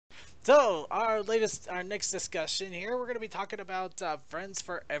So, our next discussion here, we're going to be talking about Friends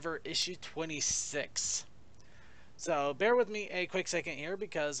Forever issue 26. So, bear with me a quick second here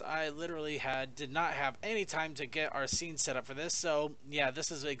because I literally did not have any time to get our scene set up for this. So, yeah,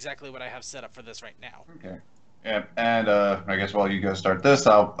 this is exactly what I have set up for this right now. Okay. Yeah, and I guess while you guys start this,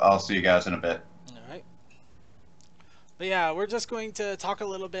 I'll see you guys in a bit. All right. But yeah, we're just going to talk a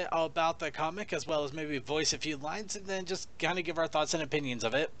little bit about the comic as well as maybe voice a few lines and then just kind of give our thoughts and opinions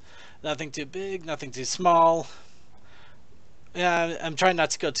of it. Nothing too big, nothing too small. Yeah, I'm trying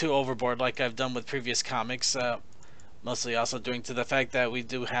not to go too overboard like I've done with previous comics. Mostly also due to the fact that we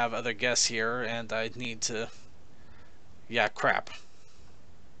do have other guests here, and I need to. Yeah, crap.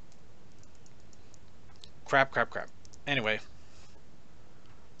 Crap, crap, crap. Anyway,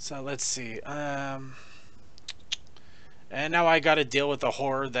 so let's see. And now I got to deal with the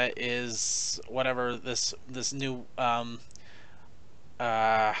horror that is whatever this new uh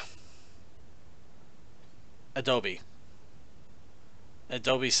Adobe.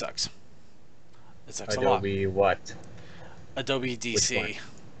 Adobe sucks. It sucks a lot. Adobe what? Adobe Which one? DC.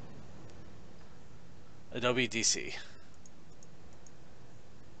 Adobe DC.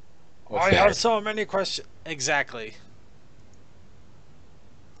 What's I have that? so many questions. Exactly.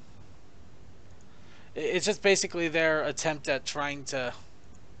 It's just basically their attempt at trying to.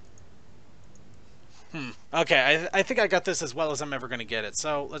 Okay, I think I got this as well as I'm ever going to get it.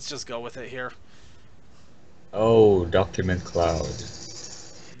 So let's just go with it here. Oh, document cloud.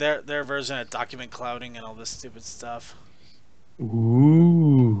 Their version of document clouding and all this stupid stuff.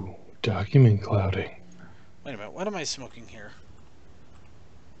 Ooh, document clouding. Wait a minute, what am I smoking here?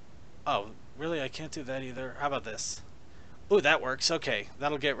 Oh, really? I can't do that either. How about this? Ooh, that works. Okay,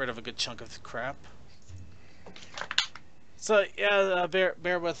 that'll get rid of a good chunk of the crap. So yeah,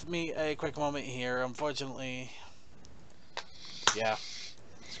 bear with me a quick moment here. Unfortunately, yeah,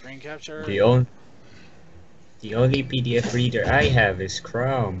 screen capture. The only PDF reader I have is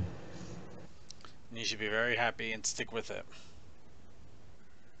Chrome. You should be very happy and stick with it.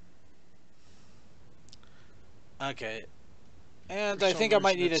 Okay, and I think I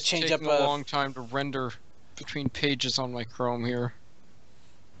might need to change up a long time to render between pages on my Chrome here.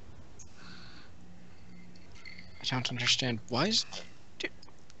 I don't understand. Why is...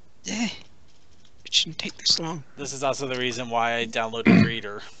 It shouldn't take this long. This is also the reason why I downloaded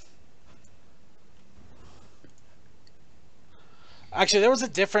Reader. Actually, there was a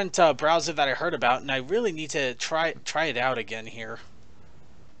different browser that I heard about, and I really need to try it out again here.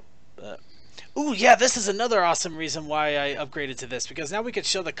 But, ooh, yeah, this is another awesome reason why I upgraded to this, because now we could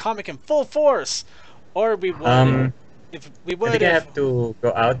show the comic in full force, or we would if we would. I think I have to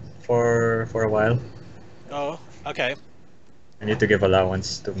go out for a while. Oh, okay. I need to give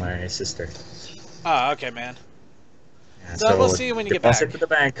allowance to my sister. Oh, okay, man. Yeah, So we'll see you when you get back. Deposit to the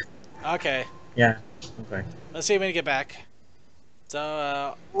bank. Okay. Yeah. Okay. Let's see you when you get back.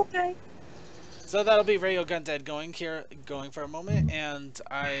 So, Okay. So that'll be Radio Gun Dead going for a moment, and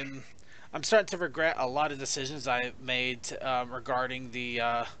I'm starting to regret a lot of decisions I made regarding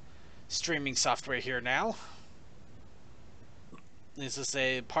the streaming software here now. Needless to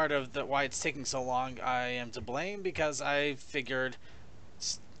say, part of why it's taking so long, I am to blame because I figured.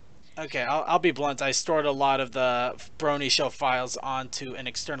 Okay, I'll be blunt. I stored a lot of the Brony show files onto an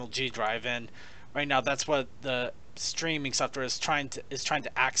external G drive, and right now that's what the streaming software is trying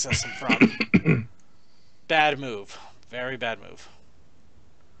to access them from. Bad move, very bad move.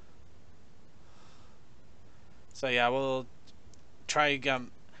 So yeah, we'll try.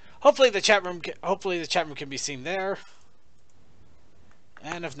 Hopefully the chat room can be seen there,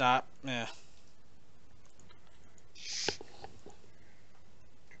 and if not, yeah.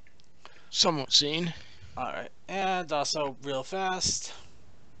 Somewhat seen. Alright, and also real fast.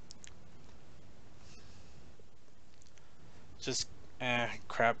 Just,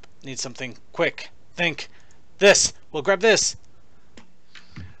 crap. Need something quick. Think. This. We'll grab this.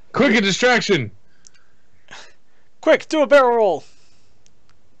 Quick, a distraction. Quick, do a barrel roll.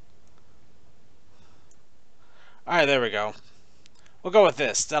 Alright, there we go. We'll go with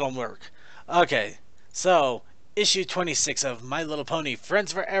this. That'll work. Okay, so issue 26 of My Little Pony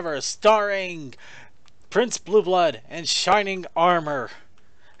Friends Forever, starring Prince Blueblood and Shining Armor.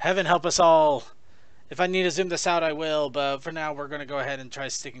 Heaven help us all. If I need to zoom this out, I will, but for now, we're going to go ahead and try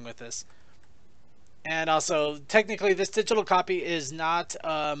sticking with this. And also, technically, this digital copy is not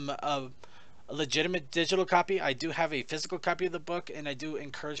a legitimate digital copy. I do have a physical copy of the book, and I do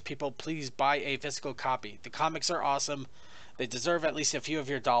encourage people, please buy a physical copy. The comics are awesome. They deserve at least a few of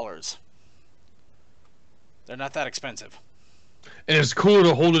your dollars. They're not that expensive. And it's cool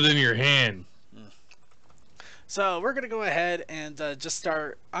to hold it in your hand. So we're gonna go ahead and just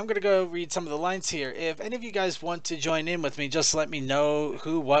start. I'm gonna go read some of the lines here. If any of you guys want to join in with me, just let me know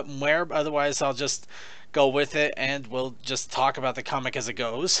who, what, and where. Otherwise, I'll just go with it and we'll just talk about the comic as it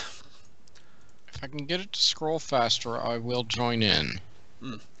goes. If I can get it to scroll faster, I will join in.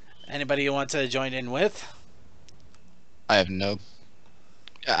 Anybody you want to join in with? I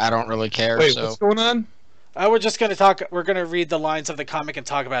don't really care. Wait, so what's going on? We're just gonna talk. We're gonna read the lines of the comic and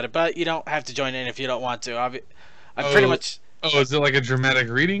talk about it, but you don't have to join in if you don't want to. I pretty much. Oh, is it like a dramatic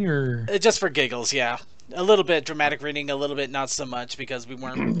reading or? Just for giggles, yeah. A little bit dramatic reading, a little bit not so much because we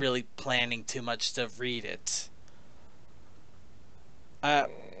weren't really planning too much to read it.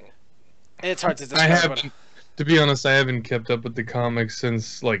 It's hard to describe. I haven't, to be honest, I haven't kept up with the comics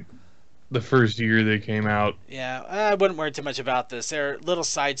since like the first year they came out. Yeah, I wouldn't worry too much about this. They're little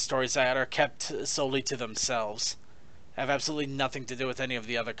side stories that are kept solely to themselves. Have absolutely nothing to do with any of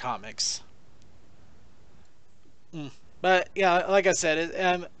the other comics. But yeah, like I said,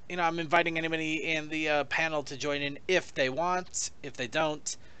 I'm inviting anybody in the panel to join in if they want. If they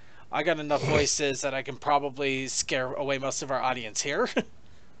don't, I got enough voices that I can probably scare away most of our audience here.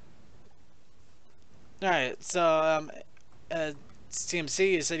 All right, so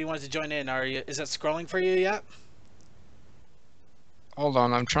CMC, you said you wanted to join in. Is that scrolling for you yet? hold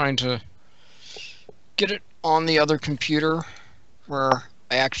on, I'm trying to get it on the other computer where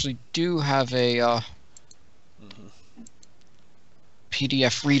I actually do have a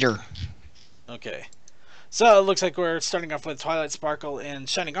PDF reader. Okay. So it looks like we're starting off with Twilight Sparkle and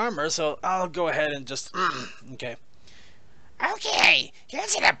Shining Armor, so I'll go ahead and just... okay. Okay,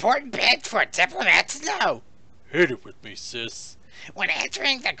 here's an important bit for a diplomat to know. Hit it with me, sis. When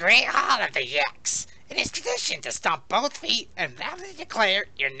entering the Great Hall of the Yeks, it is tradition to stomp both feet and loudly declare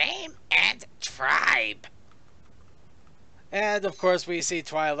your name and tribe. And of course we see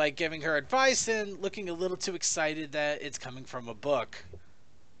Twilight giving her advice and looking a little too excited that it's coming from a book.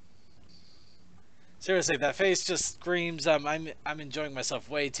 Seriously, that face just screams, I'm enjoying myself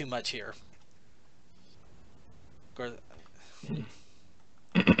way too much here. Of course...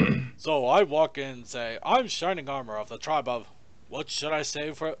 So I walk in and say, I'm Shining Armor of the tribe of... What should I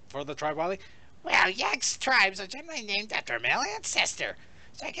say for the tribe, Wily? Well, Yeks tribes are generally named after a male ancestor,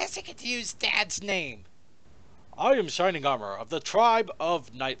 so I guess I could use Dad's name. I am Shining Armor of the tribe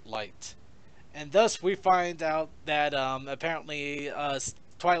of Nightlight. And thus we find out that apparently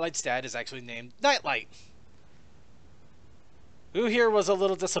Twilight's dad is actually named Nightlight. Who here was a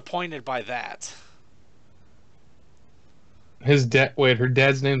little disappointed by that? Her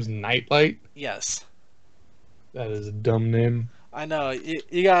dad's name's Nightlight? Yes. That is a dumb name. I know.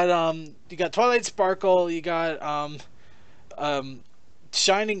 You got Twilight Sparkle, you got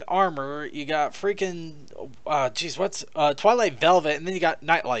Shining Armor, you got freaking what's Twilight Velvet, and then you got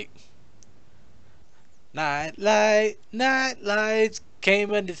Nightlight. Nightlight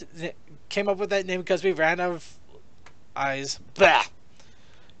came up with that name because we ran out of eyes. Blah.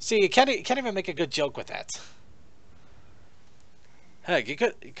 See, you can't even make a good joke with that. Heck, you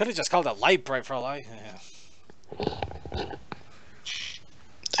could have just called it Light Bright for a lie. Yeah.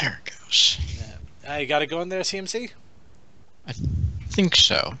 There it goes. Yeah. You got to go in there, CMC? I think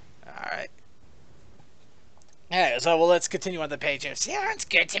so. Alright. Yeah, so let's continue on the page here. Sounds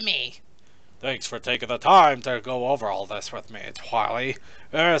good to me. Thanks for taking the time to go over all this with me, Twily.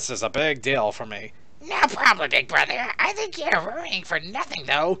 This is a big deal for me. No problem, big brother. I think you're worrying for nothing,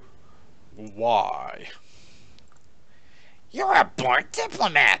 though. Why? You're a born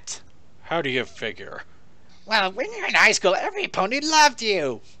diplomat. How do you figure? Well, when you're in high school, every pony loved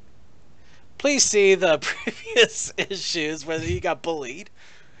you. Please see the previous issues where you got bullied.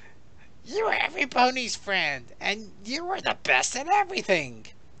 You were every pony's friend, and you were the best at everything.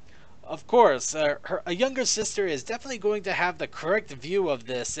 Of course, a younger sister is definitely going to have the correct view of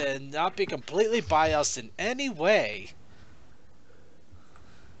this and not be completely biased in any way.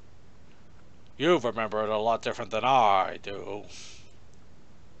 You remember it a lot different than I do.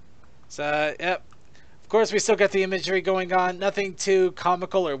 So, yep. Of course, we still got the imagery going on. Nothing too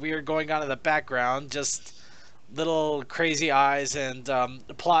comical or weird going on in the background. Just little crazy eyes and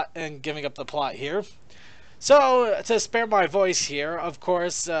plot and giving up the plot here. So, to spare my voice here, of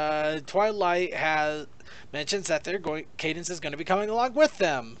course, Twilight mentions that Cadence is going to be coming along with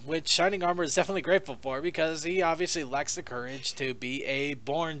them, which Shining Armor is definitely grateful for because he obviously lacks the courage to be a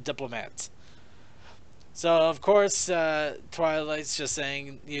born diplomat. So, of course, Twilight's just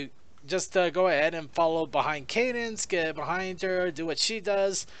saying, you just go ahead and follow behind Cadence, get behind her, do what she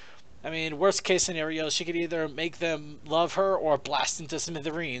does. I mean, worst case scenario, she could either make them love her or blast into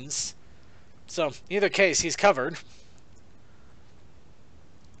smithereens. So, either case, he's covered.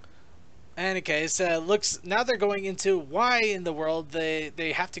 Any case, looks now they're going into why in the world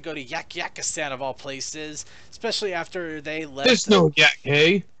they have to go to Yakistan of all places, especially after they left. There's no yak,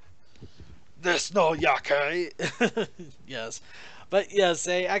 hey? There's no Yake. Yes. But yes,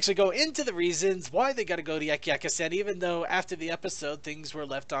 they actually go into the reasons why they gotta go to Yakistan, even though after the episode things were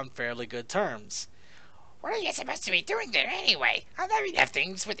left on fairly good terms. What are you supposed to be doing there anyway? I thought we left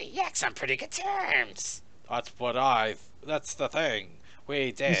things with the Yaks on pretty good terms. That's the thing. We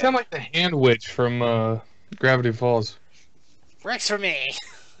You did. sound like the hand witch from Gravity Falls. Works for me.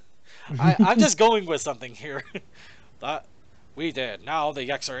 I'm just going with something here. That we did. Now the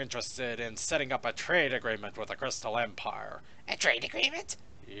Yeks are interested in setting up a trade agreement with the Crystal Empire. A trade agreement?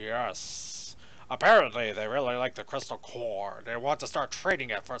 Yes. Apparently, they really like the crystal core. They want to start trading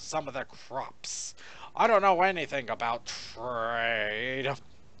it for some of their crops. I don't know anything about trade.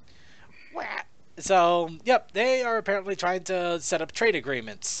 Well, So, yep, they are apparently trying to set up trade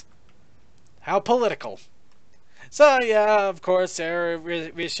agreements. How political. So, yeah, of course, they're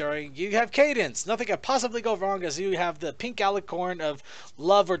reassuring you have Cadence. Nothing could possibly go wrong as you have the pink alicorn of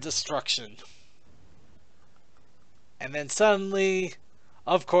love or destruction. And then suddenly,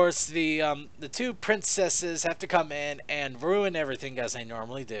 of course, the two princesses have to come in and ruin everything as they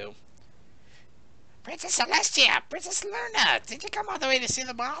normally do. Princess Celestia, Princess Luna, did you come all the way to see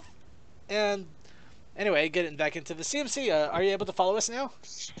them off? And anyway, getting back into the CMC, are you able to follow us now?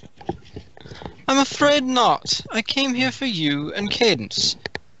 I'm afraid not. I came here for you and Cadence.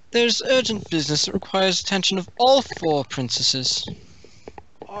 There's urgent business that requires attention of all four princesses.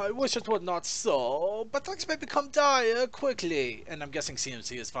 I wish it were not so, but things may become dire quickly. And I'm guessing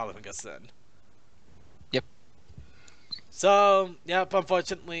CMC is following us then. Yep. So, yep,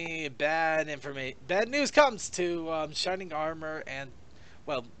 unfortunately, bad news comes to Shining Armor and,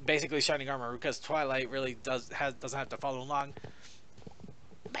 well, basically Shining Armor, because Twilight really doesn't have to follow along.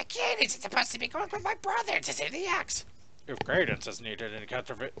 My Cadence is supposed to be going with my brother to see the Yaks. If Cadence is needed in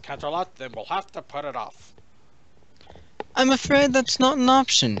Canterlot, then we'll have to put it off. I'm afraid that's not an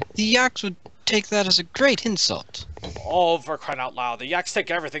option. The Yaks would take that as a great insult. Oh, for crying out loud, the Yaks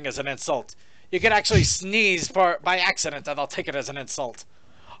take everything as an insult. You could actually sneeze by accident and they'll take it as an insult.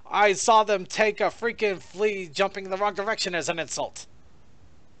 I saw them take a freaking flea jumping in the wrong direction as an insult.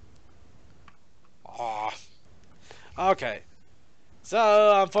 Aw. Okay.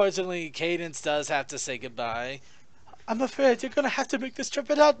 So, unfortunately, Cadence does have to say goodbye. I'm afraid you're gonna have to make this trip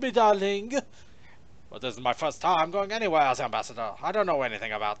without me, darling. Well, this is my first time going anywhere as ambassador. I don't know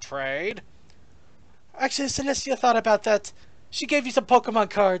anything about trade. Actually, Celestia thought about that. She gave you some Pokemon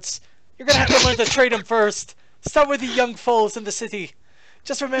cards. You're gonna have to learn to trade them first. Start with the young foals in the city.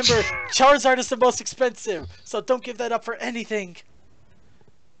 Just remember, Charizard is the most expensive, so don't give that up for anything.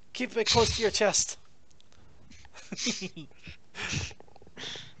 Keep it close to your chest.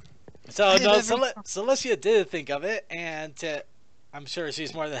 So, no, Celestia did think of it, and I'm sure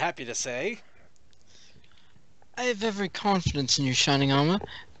she's more than happy to say. I have every confidence in your Shining Armor,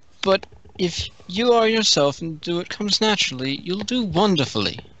 but if you are yourself and do what comes naturally, you'll do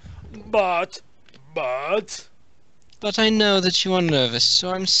wonderfully. But... But I know that you are nervous,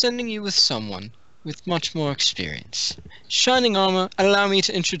 so I'm sending you with someone with much more experience. Shining Armor, allow me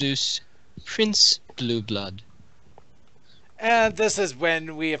to introduce Prince Blueblood. And this is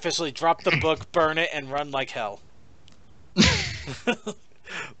when we officially drop the book, burn it, and run like hell.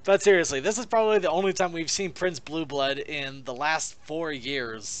 But seriously, this is probably the only time we've seen Prince Blueblood in the last 4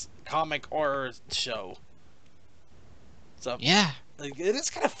 years, comic or show. So Yeah. like, it is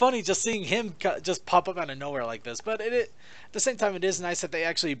kind of funny just seeing him just pop up out of nowhere like this. But at the same time, it is nice that they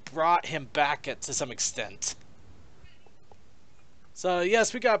actually brought him back to some extent. So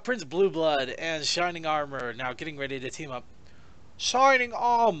yes, we got Prince Blueblood and Shining Armor now getting ready to team up. Shining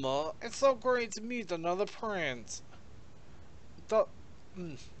Armor, it's so great to meet another prince.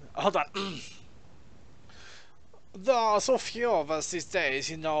 Hold on. There are so few of us these days,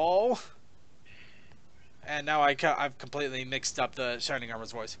 you know. And now I've completely mixed up the Shining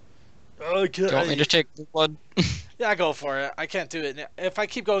Armor's voice. Okay. Do you want me to take the blood? Yeah, go for it. I can't do it. If I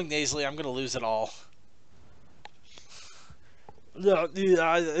keep going nasally, I'm gonna lose it all.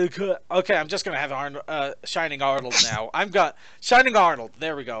 Okay, I'm just gonna have Shining Arnold now. I've got Shining Arnold.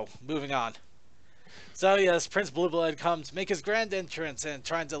 There we go. Moving on. So yes, Prince Blueblood comes, make his grand entrance, and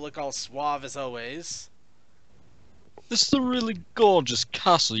trying to look all suave as always. This is a really gorgeous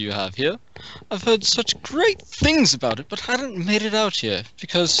castle you have here. I've heard such great things about it, but hadn't made it out here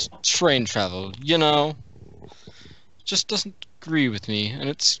because train travel, you know, just doesn't agree with me, and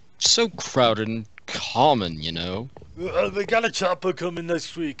it's so crowded and common, you know. We got a chopper coming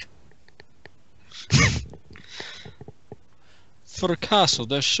next week. For a castle,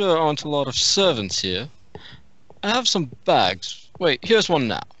 there sure aren't a lot of servants here. I have some bags. Wait, here's one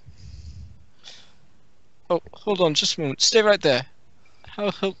now. Oh, hold on just a moment. Stay right there.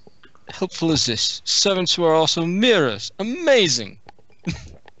 How helpful is this? Servants who are also mirrors. Amazing!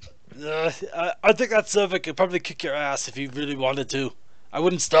 I think that servant could probably kick your ass if he really wanted to. I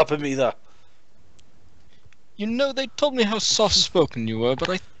wouldn't stop him either. You know, they told me how soft-spoken you were, but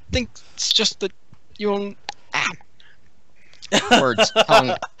I think it's just that you only... Words.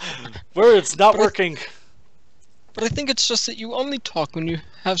 Tongue. Words, not working. But I think it's just that you only talk when you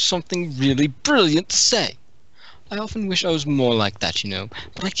have something really brilliant to say. I often wish I was more like that, you know,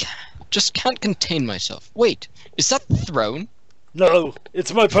 but I just can't contain myself. Wait, is that the throne? No,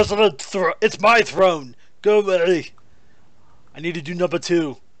 it's my personal it's my throne. Go away. I need to do number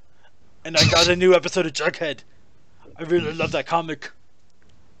 2. And I got a new episode of Jughead. I really love that comic.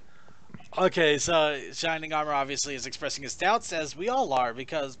 Okay, so Shining Armor obviously is expressing his doubts, as we all are,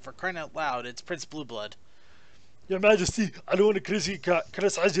 because for crying out loud, it's Prince Blueblood. Your Majesty, I don't want to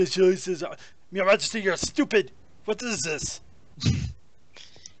criticize your choices. Your Majesty, you're stupid. What is this?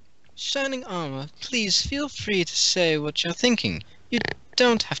 Shining Armor, please feel free to say what you're thinking. You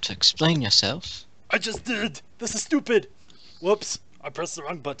don't have to explain yourself. I just did. This is stupid. Whoops, I pressed the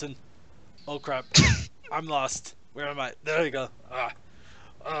wrong button. Oh crap. I'm lost. Where am I? There you go.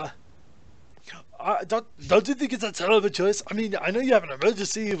 Don't you think it's a terrible choice? I mean, I know you have an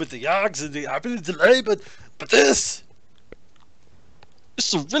emergency with the Yogs and the happening delay, but this?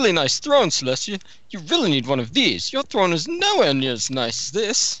 This is a really nice throne, Celestia. You really need one of these. Your throne is nowhere near as nice as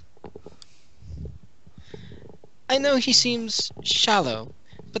this. I know he seems shallow,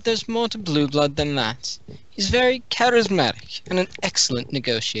 but there's more to Blueblood than that. He's very charismatic and an excellent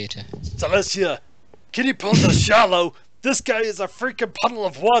negotiator. Celestia, Kitty Pools are shallow. This guy is a freaking puddle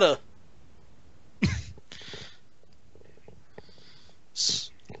of water.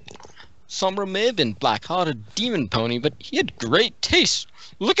 Sombra may have been black-hearted demon pony, but he had great taste.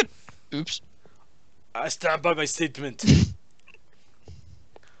 Look at... Oops. I stand by my statement.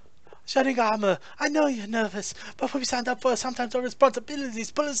 Shining Armor, I know you're nervous, but what we signed up for, sometimes our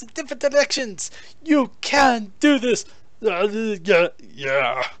responsibilities pull us in different directions. You can do this.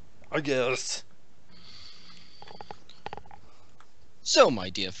 Yeah, I guess. So, my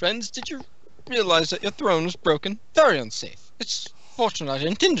dear friends, did you realize that your throne was broken? Very unsafe. It's fortunate I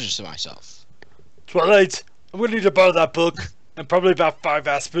didn't injure myself. Twilight, I'm gonna need to borrow that book, and probably about 5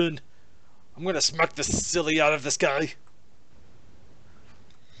 aspirin. I'm gonna smack the silly out of this guy.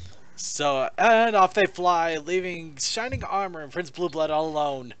 So, and off they fly, leaving Shining Armor and Prince Blueblood all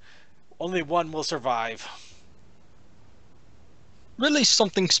alone. Only one will survive. Really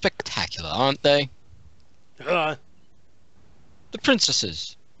something spectacular, aren't they? The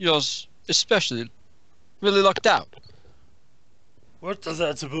princesses, yours especially, really lucked out. What does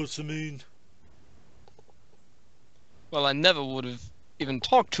that supposed to mean? Well, I never would have even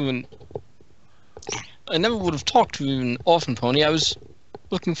talked to an orphan pony. I was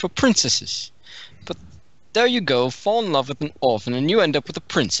looking for princesses. But there you go, fall in love with an orphan and you end up with a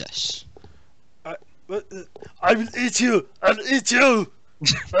princess. I will eat you! I'll eat you!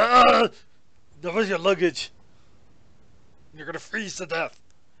 Where's your luggage? You're gonna freeze to death.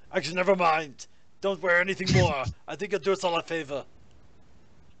 Actually, never mind. Don't wear anything more. I think you'll do us all a favor.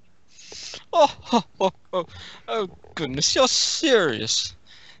 Oh, goodness, you're serious.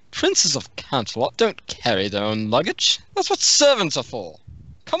 Princes of Canterlot don't carry their own luggage. That's what servants are for.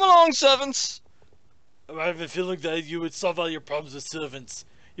 Come along, servants! I have a feeling that you would solve all your problems with servants.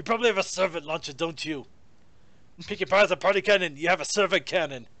 You probably have a servant launcher, don't you? Pick your prize a party cannon, you have a servant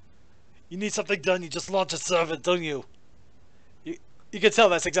cannon. You need something done, you just launch a servant, don't you? You can tell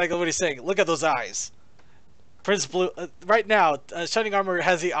that's exactly what he's saying. Look at those eyes. Prince Blue, right now, Shining Armor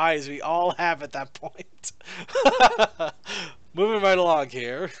has the eyes we all have at that point. Moving right along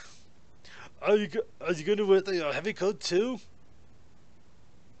here. Are you going to wear the heavy coat too?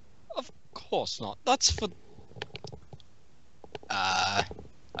 Of course not. That's for...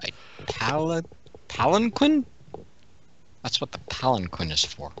 palanquin? That's what the palanquin is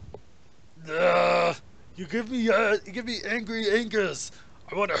for. You give me angry angers.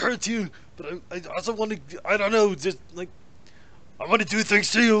 I want to hurt you, but I also want to, I don't know, just like, I want to do things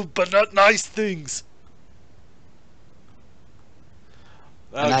to you, but not nice things.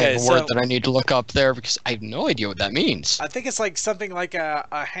 And I have a word that I need to look up there because I have no idea what that means. I think it's like something like a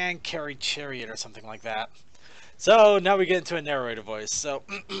hand-carried chariot or something like that. So now we get into a narrator voice. So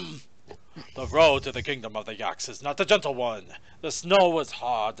The road to the kingdom of the Yaks is not a gentle one. The snow is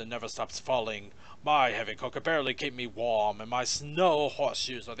hard and never stops falling. My heavy coat can barely keep me warm, and my snow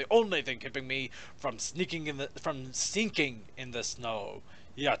horseshoes are the only thing keeping me from sinking in the snow.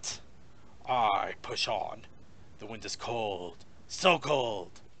 Yet I push on. The wind is cold, so cold.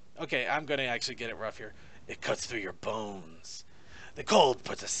 Okay, I'm gonna actually get it rough here. It cuts through your bones. The cold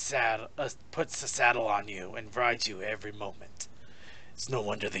puts a saddle on you and rides you every moment. It's no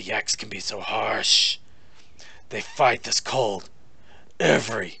wonder the Yaks can be so harsh. They fight this cold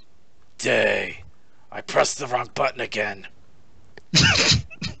every day. I pressed the wrong button again.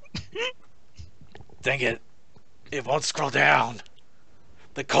 Dang it. It won't scroll down.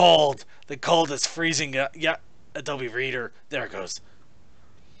 The cold is freezing. Yeah, Adobe Reader. There it goes.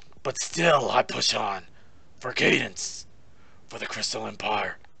 But still, I push on. For Cadence. For the Crystal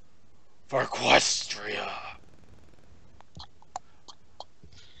Empire. For Equestria.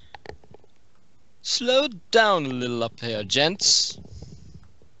 Slow down a little up here, gents.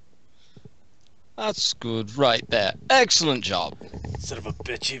 That's good, right there. Excellent job. Son of a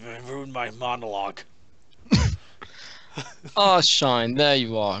bitch, even ruined my monologue. Ah, Shine, there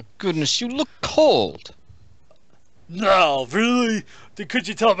you are. Goodness, you look cold. No, really? Could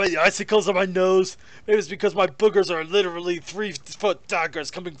you tell by the icicles on my nose? Maybe it's because my boogers are literally 3-foot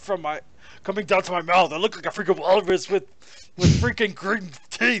daggers coming down to my mouth. I look like a freaking walrus with freaking green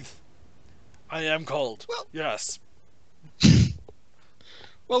teeth. I am cold. Well- yes.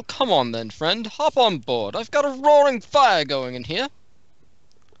 Well, come on then, friend. Hop on board. I've got a roaring fire going in here.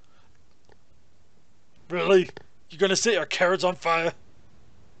 Really? You're gonna set your carrots on fire?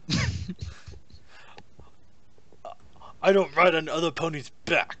 I don't ride on other ponies'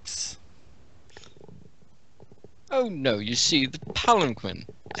 backs. Oh no, you see, the palanquin.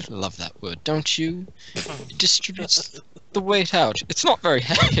 I love that word, don't you? It distributes the weight out. It's not very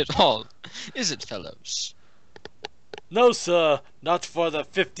heavy at all, is it, fellows? No, sir. Not for the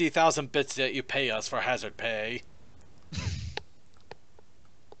 50,000 bits that you pay us for hazard pay.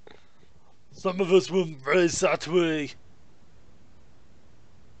 Some of us weren't raised that way.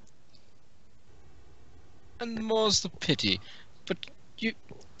 And the more's the pity. But you...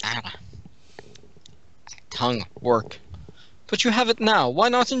 Tongue, work. But you have it now, why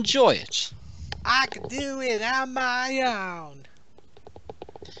not enjoy it? I could do it on my own.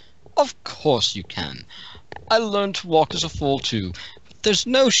 Of course you can. I learned to walk as a fool too. But there's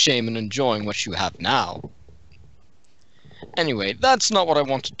no shame in enjoying what you have now. Anyway, that's not what I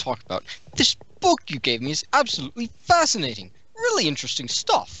want to talk about. This book you gave me is absolutely fascinating. Really interesting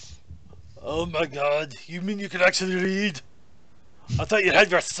stuff. Oh my god, you mean you can actually read? I thought you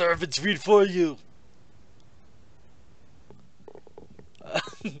had your servants read for you.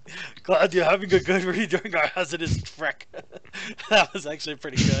 Glad you're having a good read during our hazardous trek. That was actually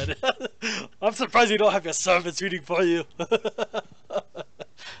pretty good. I'm surprised you don't have your servants reading for you.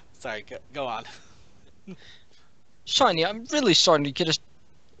 Sorry, go on. Shiny, I'm really starting to get a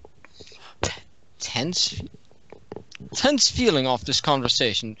tense feeling off this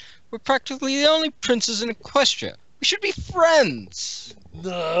conversation. We're practically the only princes in Equestria. We should be friends.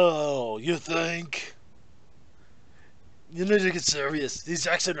 No, you think? You need to get serious. These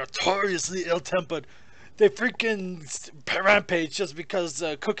Yaks are notoriously ill-tempered. They freaking rampage just because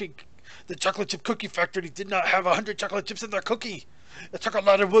the chocolate chip cookie factory did not have 100 chocolate chips in their cookie. It took a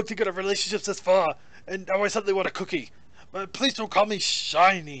lot of work to get our relationships this far, and now I suddenly want a cookie. But please don't call me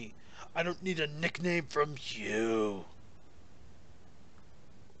Shiny. I don't need a nickname from you.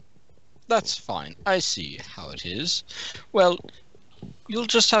 That's fine. I see how it is. Well, you'll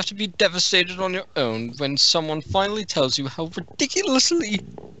just have to be devastated on your own when someone finally tells you how ridiculous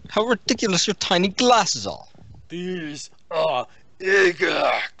your tiny glasses are. These are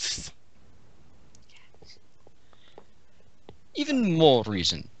Yaks. Even more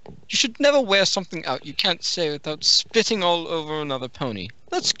reason. You should never wear something out you can't say without spitting all over another pony.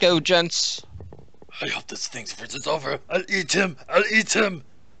 Let's go, gents. I hope this thing's is over. I'll eat him. I'll eat him.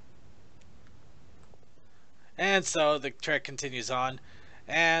 And so the trek continues on.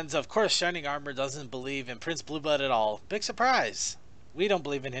 And of course, Shining Armor doesn't believe in Prince Blueblood at all. Big surprise. We don't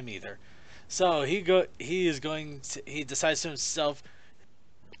believe in him either. So he decides to himself.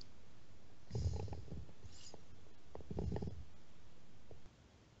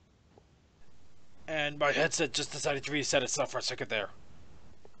 And my headset just decided to reset itself for a second there.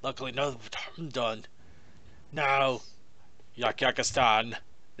 Luckily, no harm done. Now, Yakistan,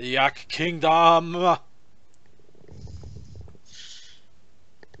 the Yak Kingdom.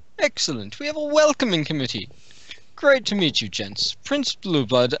 Excellent. We have a welcoming committee. Great to meet you, gents. Prince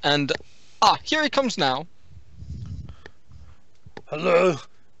Blueblood and... Ah, here he comes now. Hello.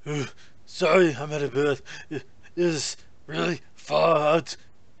 Sorry, I'm out of breath. It is really far out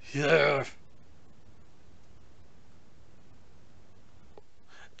here.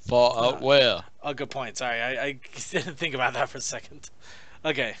 Far out where? Oh, good point. Sorry, I didn't think about that for a second.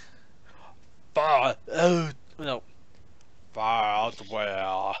 Okay. Far out. No. Far out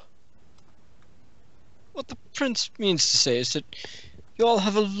where? What the prince means to say is that you all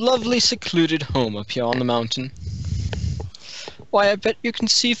have a lovely secluded home up here on the mountain. Why, I bet you can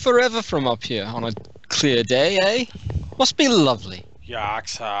see forever from up here on a clear day, eh? Must be lovely.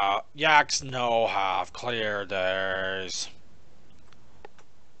 Yaks no have clear days.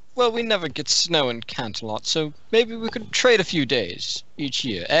 Well, we never get snow in Canterlot, so maybe we could trade a few days each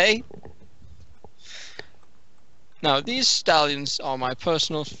year, eh? Now, these stallions are my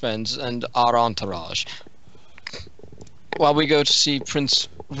personal friends and our entourage. While we go to see Prince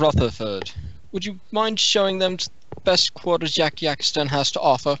Rutherford, would you mind showing them the best quarters Yaxton has to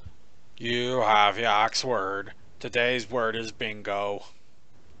offer? You have Yak's word. Today's word is bingo.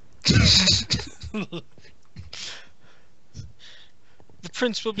 The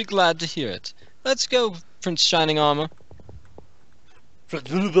prince will be glad to hear it. Let's go, Prince Shining Armor. Prince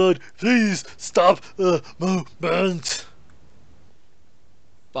Rutherford, please stop a moment.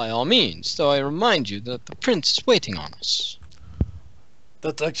 By all means, though I remind you that the prince is waiting on us.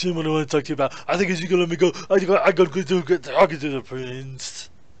 That's actually what I want to talk to you about. I think you can let me go. I gotta go get talking to the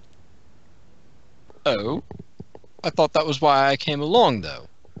prince. Oh? I thought that was why I came along, though.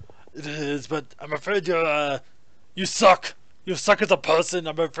 It is, but I'm afraid you suck. You suck as a person.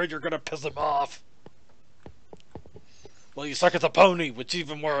 I'm afraid you're gonna piss him off. Well, you suck as a pony, which is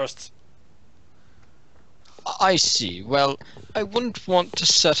even worse. I see. Well, I wouldn't want to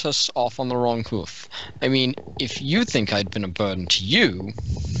set us off on the wrong hoof. I mean, if you think I'd been a burden to you...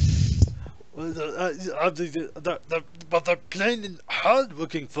 Well, but they're plain and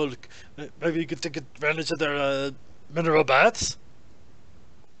hard-working folk. Maybe you could take advantage of their mineral baths?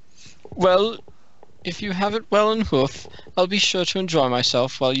 Well, if you have it well in hoof, I'll be sure to enjoy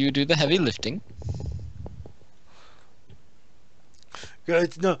myself while you do the heavy lifting.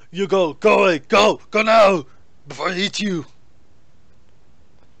 Great, no, you go away, go now, before I eat you.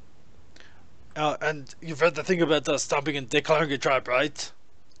 And you've heard the thing about stomping and declaring your tribe, right?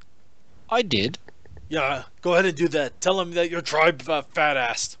 I did. Yeah, go ahead and do that. Tell them that your tribe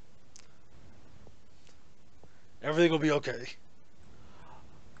fat-assed. Everything will be okay.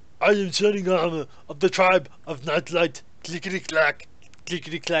 I am Shining Armor of the tribe of Nightlight. Clickety-clack,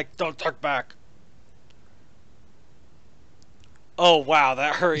 clickety-clack, don't talk back. Oh wow,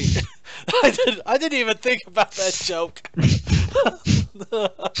 that hurried. I didn't even think about that joke.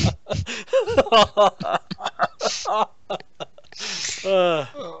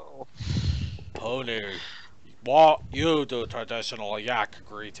 Pony, what you do traditional yak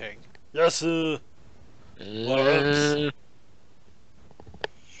greeting? Yes, sir.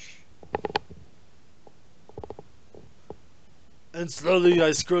 And slowly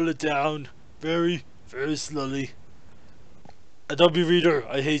I scroll it down, very, very slowly. Adobe Reader,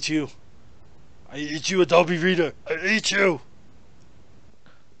 I hate you. I hate you, Adobe Reader. I hate you.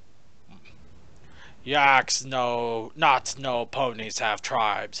 Yaks not no ponies have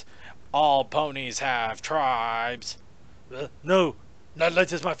tribes. All ponies have tribes. No,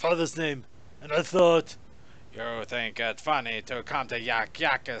 Nightlight is my father's name, and I thought... You think it funny to come to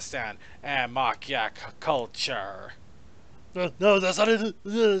Yakistan and mock yak culture. No, that's not it.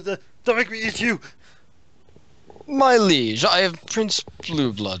 Don't make me eat you. My liege, I am Prince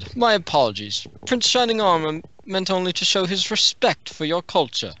Blueblood. My apologies. Prince Shining Armor meant only to show his respect for your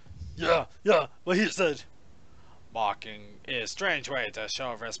culture. Yeah, what he said. Mocking is a strange way to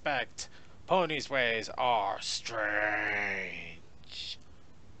show respect. Ponies' ways are strange.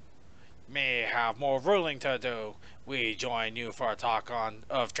 May have more ruling to do. We join you for a talk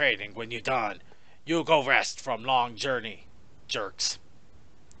of trading when you're done. You go rest from long journey, jerks.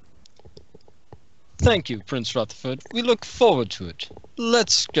 Thank you, Prince Rutherford. We look forward to it.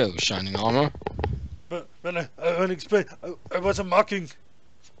 Let's go, Shining Armor. But I won't explain. I wasn't mocking.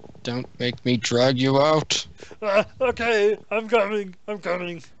 Don't make me drag you out. Okay, I'm coming. Well,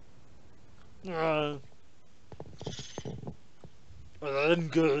 that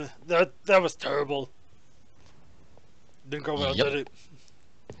didn't go. That was terrible. Didn't go well, Yep. did it?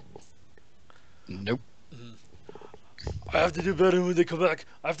 Nope. I have to do better when they come back.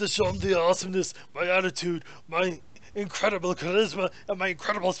 I have to show them the awesomeness, my attitude, my incredible charisma, and my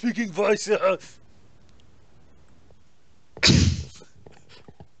incredible speaking voice.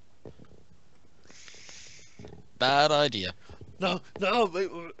 Bad idea. No,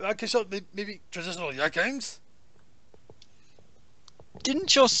 wait, I can show maybe traditional yak gangs?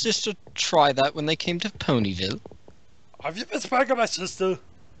 Didn't your sister try that when they came to Ponyville? Have you been spying on my sister?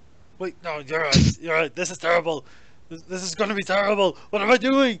 Wait, no, you're right. You're right. This is terrible. This is gonna be terrible. What am I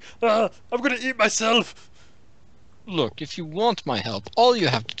doing? I'm gonna eat myself. Look, if you want my help, all you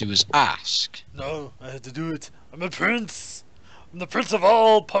have to do is ask. No, I had to do it. I'm a prince. I'm the prince of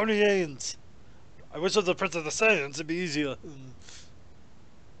all Ponyanes. I wish I was the prince of the Saiyans. It'd be easier.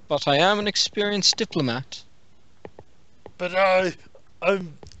 But I am an experienced diplomat. But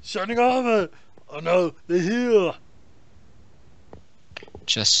I'm shining armor. Oh no, they're here.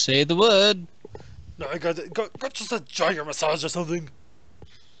 Just say the word. No, I got just a giant massage or something.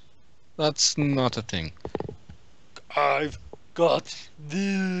 That's not a thing. I've got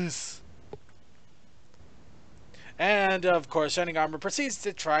this. And of course, Shining Armor proceeds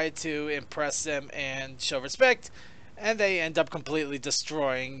to try to impress them and show respect, and they end up completely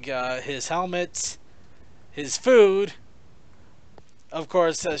destroying his helmet, his food. Of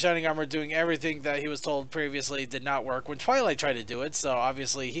course, Shining Armor doing everything that he was told previously did not work when Twilight tried to do it, so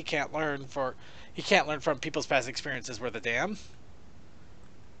obviously he can't learn from people's past experiences worth a damn.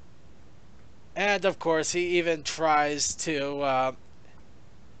 And of course, he even tries to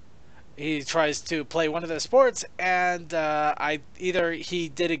play one of the sports, and either he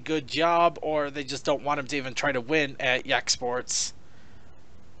did a good job or they just don't want him to even try to win at Yak Sports.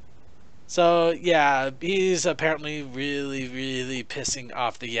 So yeah, he's apparently really, really pissing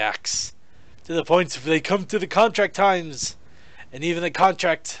off the Yaks to the point where they come to the contract times, and even the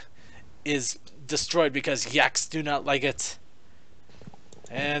contract is destroyed because Yaks do not like it.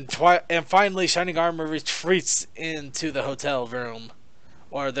 And finally, Shining Armor retreats into the hotel room,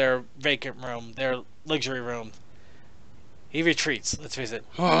 or their vacant room, their luxury room. He retreats. Let's face it.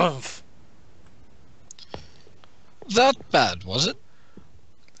 That bad, was it?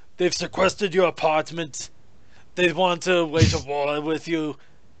 They've sequestered your apartment. They want to wage a war with you.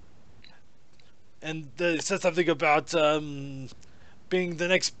 And they said something about being the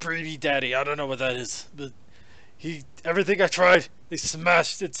next Brony daddy. I don't know what that is, but everything I tried, they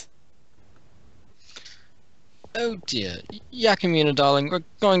smashed it. Oh dear. Yakimina, darling, we're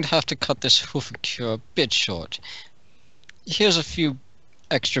going to have to cut this hoofacure a bit short. Here's a few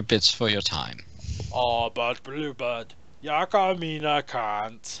extra bits for your time. Oh, but Bluebird, Yakamina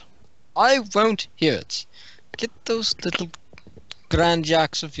can't. I won't hear it. Get those little grand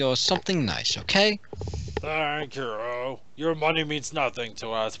yaks of yours something nice, okay? Thank you. Your money means nothing to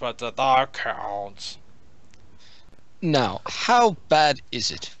us, but that counts. Now, how bad is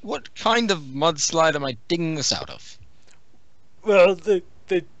it? What kind of mudslide am I digging this out of? Well,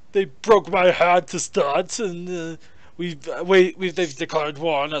 they broke my heart to start, and they've declared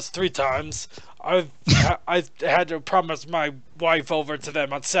war on us 3 times. I've had to promise my wife over to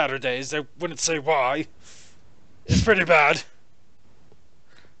them on Saturdays. They wouldn't say why. It's pretty bad.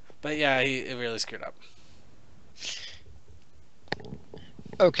 But yeah, he really screwed up.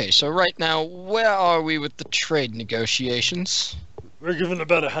 Okay, so right now, where are we with the trade negotiations? We're given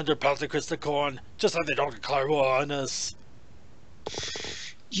about 100 pounds of crystal corn, just so they don't declare war on us.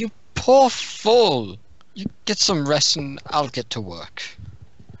 You poor fool! You get some rest and I'll get to work.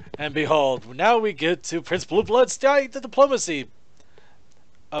 And behold, now we get to Prince Blueblood's Guide to Diplomacy.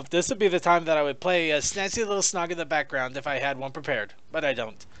 This would be the time that I would play a snazzy little snog in the background if I had one prepared, but I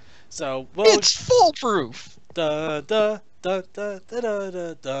don't. So, It's foolproof! Da da da da da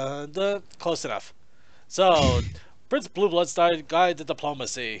da da da. Close enough. So, Prince Blueblood's Guide to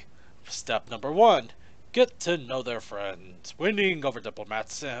Diplomacy. Step number 1: get to know their friends. Winning over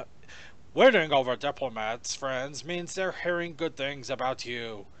diplomats, friends, means they're hearing good things about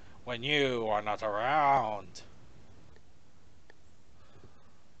you when you are not around.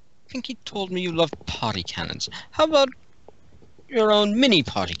 Pinky told me you love party cannons. How about your own mini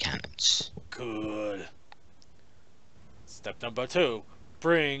party cannons? Good. Step number 2: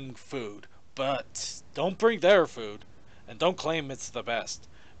 bring food. But don't bring their food, and don't claim it's the best.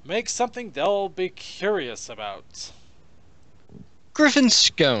 Make something they'll be curious about. Griffin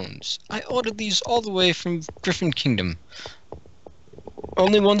scones. I ordered these all the way from Griffin Kingdom.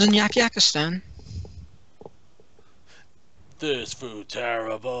 Only ones in Yakistan. This food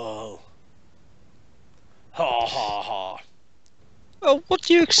terrible. Ha ha ha. Oh, what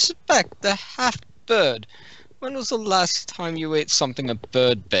do you expect? They're half bird. When was the last time you ate something a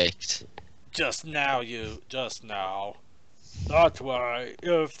bird baked? Just now. Don't worry.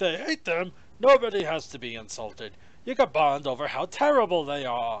 If they hate them, nobody has to be insulted. You can bond over how terrible they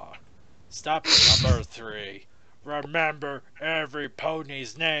are. Step number 3. Remember every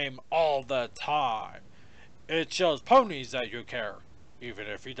pony's name all the time. It shows ponies that you care, even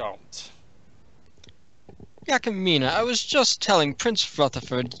if you don't. Yakamina, I was just telling Prince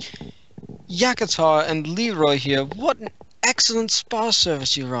Rutherford, Yakatar, and Leroy here what an excellent spa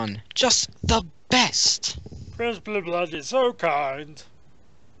service you run. Just the best. Prince Blood is so kind.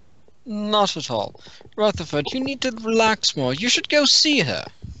 Not at all. Rutherford, you need to relax more. You should go see her.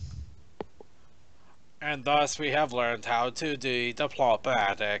 And thus we have learned how to do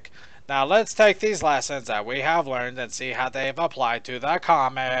diplomatic. Now let's take these lessons that we have learned and see how they've applied to the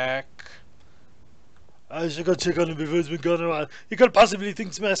comic. I should go check on him before he's been gone a while. He could possibly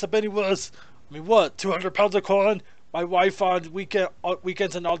think mess up any worse. I mean, what, 200 pounds of corn? My wife on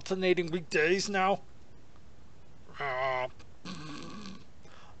weekends and alternating weekdays now? I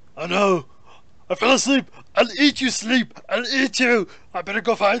know. I fell asleep. I'll eat you, sleep. I'll eat you. I better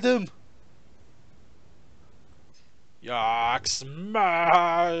go find him. Yak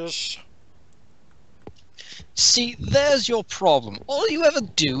smash. See, there's your problem. All you ever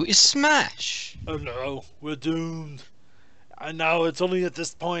do is smash. Oh no, we're doomed. And now it's only at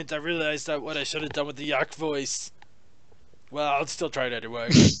this point I realized that what I should have done with the yak voice. Well, I'll still try it anyway.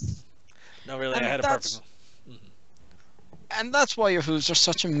 No, really, And I had a that's- perfect. And that's why your hooves are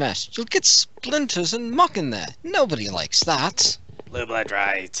such a mess. You'll get splinters and muck in there. Nobody likes that. Blue Blood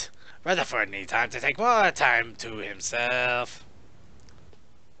right. Rutherford need time to take more time to himself.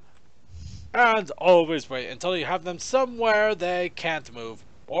 And always wait until you have them somewhere they can't move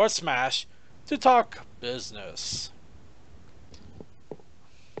or smash to talk business.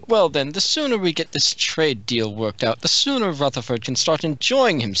 Well then, the sooner we get this trade deal worked out, the sooner Rutherford can start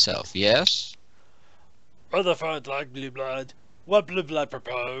enjoying himself, yes? Rutherford like Blue Blood. What Blue Blood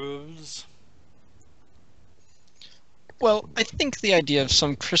propose? Well, I think the idea of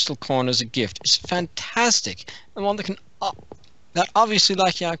some crystal corn as a gift is fantastic, and one that can that obviously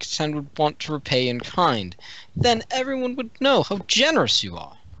Lakiakitan would want to repay in kind. Then everyone would know how generous you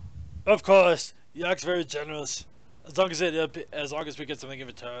are. Of course, Yak's very generous. As long as we get something in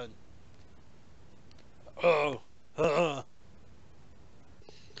return. Oh,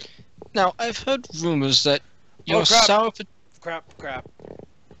 Now, I've heard rumors that your crap. sour crap.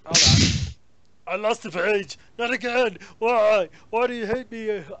 Hold on. I lost the page. Not again. Why? Why do you hate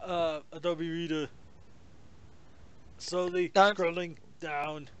me, Adobe Reader? Slowly Down. scrolling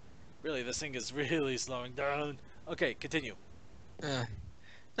down. Really, this thing is really slowing down. Okay, continue. Now,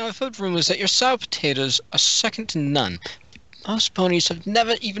 I've heard rumors that your sour potatoes are second to none. Most ponies have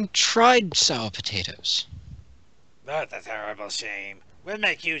never even tried sour potatoes. That's a terrible shame. We'll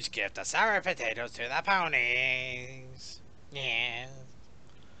make huge gift of sour potatoes to the ponies. Yeah.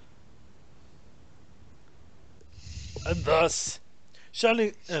 And thus,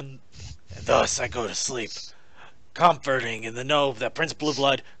 thus I go to sleep, comforting in the know that Prince Blue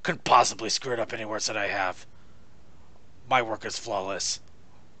Blood couldn't possibly screw it up any worse than I have. My work is flawless.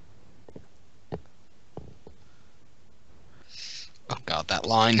 Oh god, that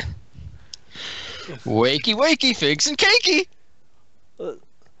line. Wakey wakey, figs and cakey!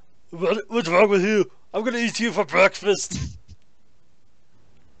 What's wrong with you? I'm gonna eat you for breakfast.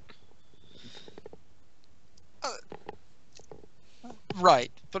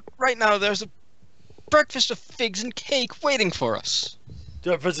 Right, but right now there's a breakfast of figs and cake waiting for us.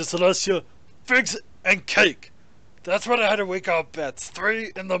 Dear Princess Celestia, figs and cake. That's what I had to wake up at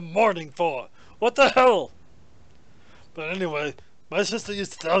 3 in the morning for. What the hell? But anyway, my sister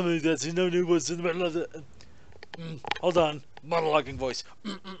used to tell me that she knew was in the middle of the... hold on, monologuing voice.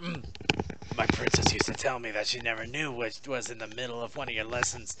 My princess used to tell me that she never knew what was in the middle of one of your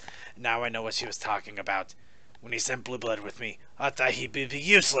lessons. Now I know what she was talking about. When he sent Blue Blood with me, I thought he'd be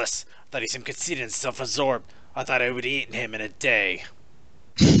useless. I thought he seemed conceited and self-absorbed. I thought I would have eaten him in a day.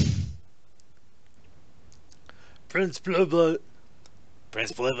 Prince Blue Blood.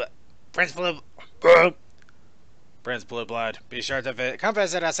 Prince Blue Blood. Prince Blue... Prince Blue Blood, be sure to come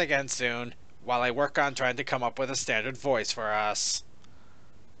visit us again soon, while I work on trying to come up with a standard voice for us.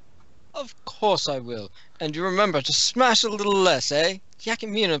 Of course I will. And you remember to smash a little less, eh?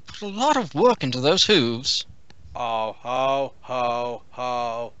 Yakamina put a lot of work into those hooves. Oh, ho, ho,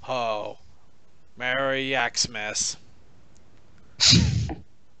 ho, ho. Merry Yaxmas.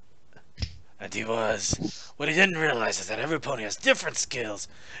 And he was. What he didn't realize is that every pony has different skills.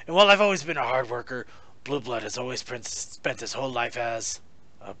 And while I've always been a hard worker, Blue Blood has always spent his whole life as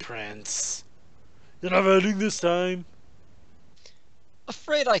a prince. You're not voting this time?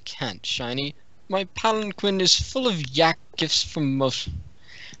 Afraid I can't, Shiny. My palanquin is full of yak gifts from most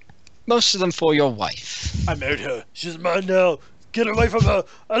of them for your wife. I married her. She's mine now. Get away from her.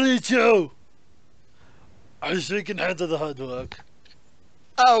 I'll eat you. I'm shaking hands of the hard work.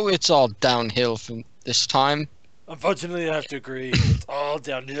 Oh, it's all downhill from this time. Unfortunately, I have to agree. It's all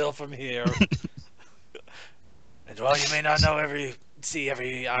downhill from here. And while you may not know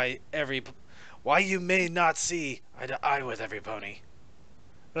why you may not see eye to eye with every pony.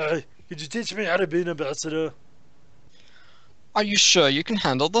 Could you teach me how to be an ambassador? Are you sure you can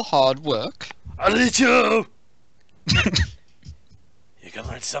handle the hard work? I'll let you! You can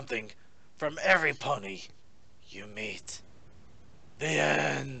learn something from every pony you meet. The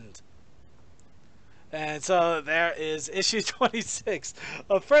end. And so there is issue 26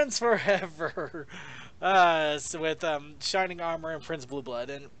 of Friends Forever, with Shining Armor and Prince Blueblood.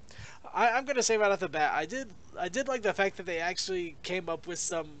 And I'm gonna say right off the bat, I did like the fact that they actually came up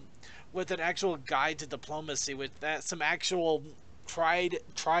with an actual guide to diplomacy, with some actual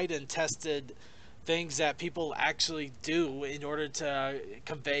tried and tested things that people actually do in order to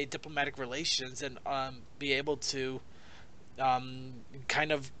convey diplomatic relations and be able to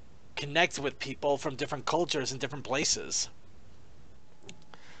kind of connect with people from different cultures and different places.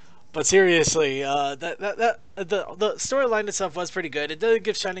 But seriously, the storyline itself was pretty good. It did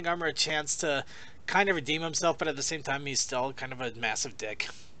give Shining Armor a chance to kind of redeem himself, but at the same time, he's still kind of a massive dick.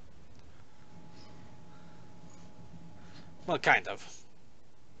 Well, kind of.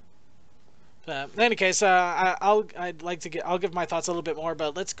 In any case, I'll give my thoughts a little bit more,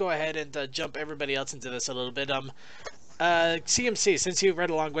 but let's go ahead and jump everybody else into this a little bit. CMC, since you read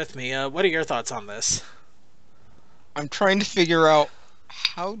along with me, what are your thoughts on this? I'm trying to figure out,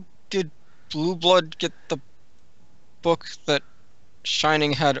 how did Blueblood get the book that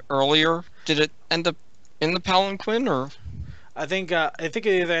Shining had earlier? Did it end up in the palanquin, or? I think it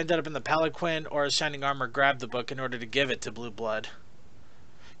either ended up in the palanquin or Shining Armor grabbed the book in order to give it to Blueblood.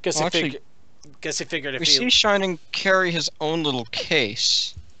 Guess he figured if we see Shining carry his own little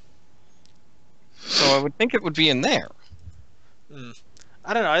case, so I would think it would be in there.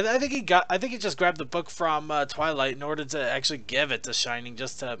 I don't know. I think he just grabbed the book from Twilight in order to actually give it to Shining,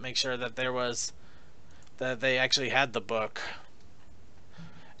 just to make sure that they actually had the book.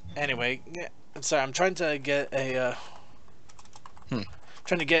 Anyway, I'm sorry. I'm trying to get a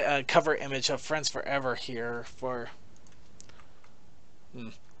cover image of Friends Forever here for.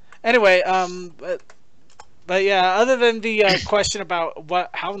 Anyway, but yeah. Other than the question about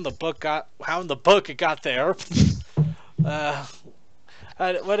how in the book it got there.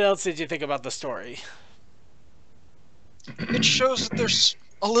 What else did you think about the story? It shows that there's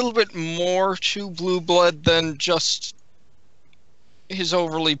a little bit more to Blueblood than just his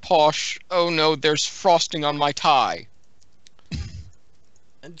overly posh, oh no, there's frosting on my tie.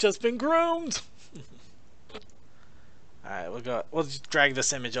 And just been groomed. Alright, we'll just drag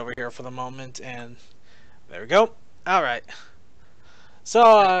this image over here for the moment, and there we go. Alright.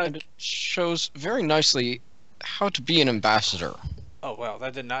 So, and it shows very nicely how to be an ambassador. Oh, well,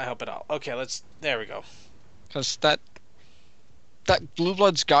 that did not help at all. Okay, there we go. Because that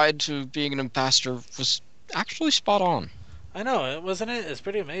Blueblood's guide to being an ambassador was actually spot on. I know, wasn't it? It's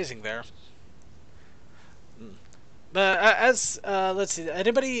pretty amazing there. But let's see,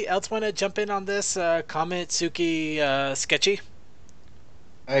 anybody else want to jump in on this? Comment, Suki, Sketchy?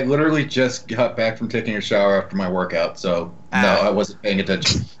 I literally just got back from taking a shower after my workout, so no, I wasn't paying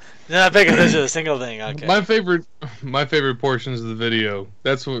attention. Not paying attention to a single thing. Okay. My favorite portions of the video.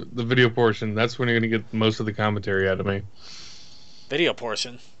 That's what the video portion. That's when you're gonna get most of the commentary out of me. Video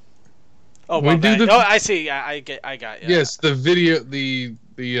portion. Oh, I see. I got. Yeah. Yes, the video, the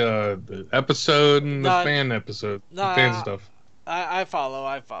episode and the fan episode, the fan stuff. I follow.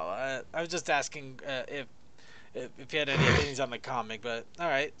 I was just asking if you had any opinions on the comic, but all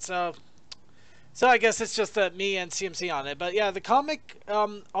right. So I guess it's just me and CMC on it. But yeah, the comic,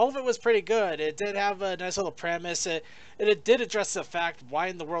 all of it was pretty good. It did have a nice little premise. It did address the fact, why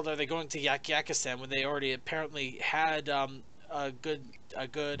in the world are they going to Yakistan when they already apparently had a good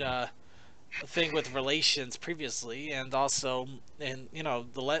thing with relations previously, and also, and you know,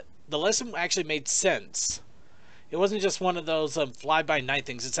 the lesson actually made sense. It wasn't just one of those fly-by-night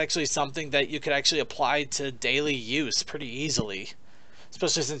things. It's actually something that you could actually apply to daily use pretty easily.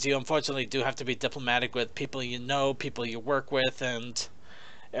 Especially since you unfortunately do have to be diplomatic with people you know, people you work with, and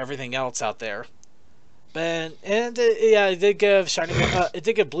everything else out there. But it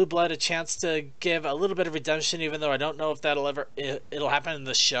did give Blueblood a chance to give a little bit of redemption, even though I don't know if it'll happen in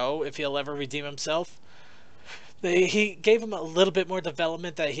the show, if he'll ever redeem himself. He gave him a little bit more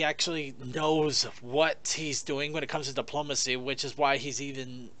development, that he actually knows what he's doing when it comes to diplomacy, which is why he's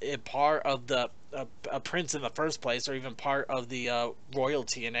even a part of a prince in the first place, or even part of the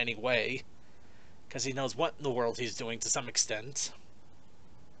royalty in any way, because he knows what in the world he's doing to some extent.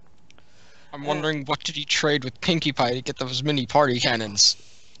 I'm wondering, what did he trade with Pinkie Pie to get those mini party cannons?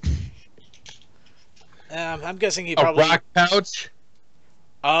 I'm guessing he probably... A rock pouch?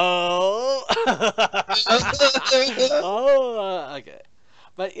 Oh. Oh. Okay.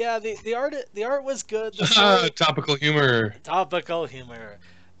 But yeah, the art was good. The story, Topical humor. topical humor.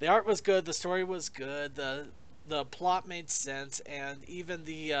 The art was good. The story was good. The plot made sense, and even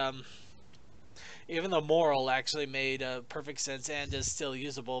the moral actually made perfect sense and is still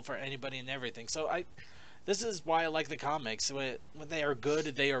usable for anybody and everything. So this is why I like the comics. When they are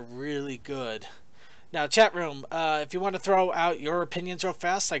good, they are really good. Now, chat room, if you want to throw out your opinions real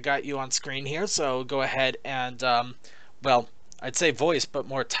fast, I got you on screen here, so go ahead and, well, I'd say voice, but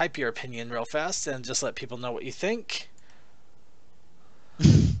more type your opinion real fast and just let people know what you think.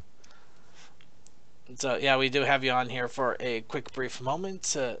 So, yeah, we do have you on here for a quick, brief moment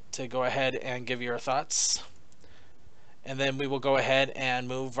to go ahead and give your thoughts. And then we will go ahead and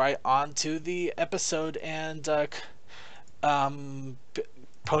move right on to the episode and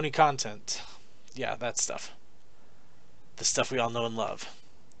pony content. Yeah, that stuff. The stuff we all know and love.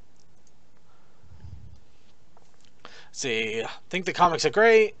 See, I think the comics are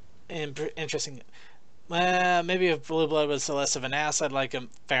great and interesting. Maybe if Blue Blood was less of an ass, I'd like him.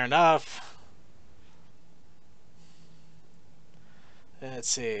 Fair enough. Let's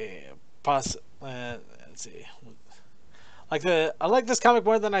see. Let's see. I like this comic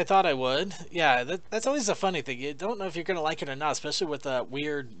more than I thought I would. Yeah, that's always a funny thing. You don't know if you're gonna like it or not, especially with a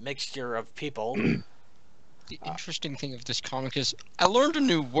weird mixture of people. The interesting thing of this comic is I learned a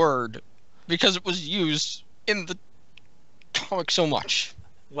new word because it was used in the comic so much.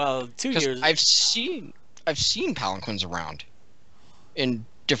 Well, 2 Because years. I've seen palanquins around in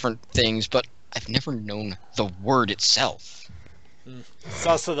different things, but I've never known the word itself. It's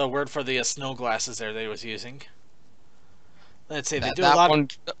also the word for the snow glasses there they was using. Let's see. They That, do a that lot. one,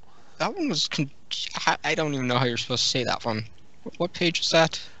 that one was. I don't even know how you're supposed to say that one. What page is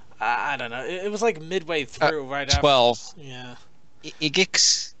that? I don't know. It was like midway through, right after. 12. Yeah.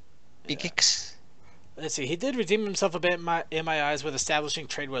 Igix. Igix. Let's see. He did redeem himself a bit in my eyes with establishing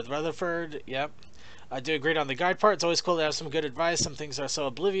trade with Rutherford. Yep. I do agree on the guide part. It's always cool to have some good advice. Some things are so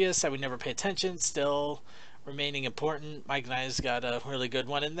oblivious that we never pay attention. Still remaining important. Mike and I's got a really good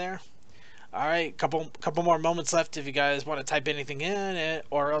one in there. All right, couple more moments left if you guys want to type anything in,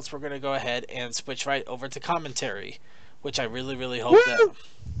 or else we're gonna go ahead and switch right over to commentary, which I really hope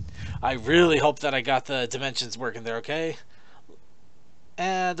that I got the dimensions working there. Okay.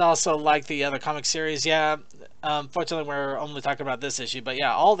 And also, like the other comic series, yeah, unfortunately we're only talking about this issue, but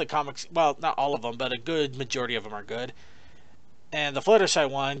yeah, all the comics, well, not all of them, but a good majority of them are good. And the Fluttershy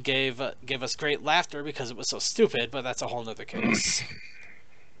one gave us great laughter because it was so stupid, but that's a whole nother case.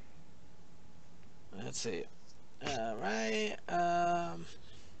 Let's see. Alright,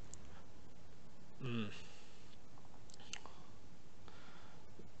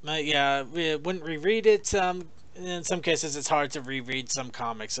 yeah, we wouldn't reread it, in some cases it's hard to reread some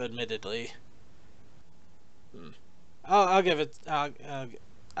comics, admittedly. I'll give it,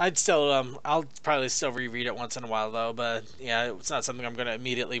 I'd still, I'll probably still reread it once in a while though, but yeah, it's not something I'm gonna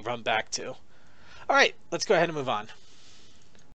immediately run back to. Alright, let's go ahead and move on.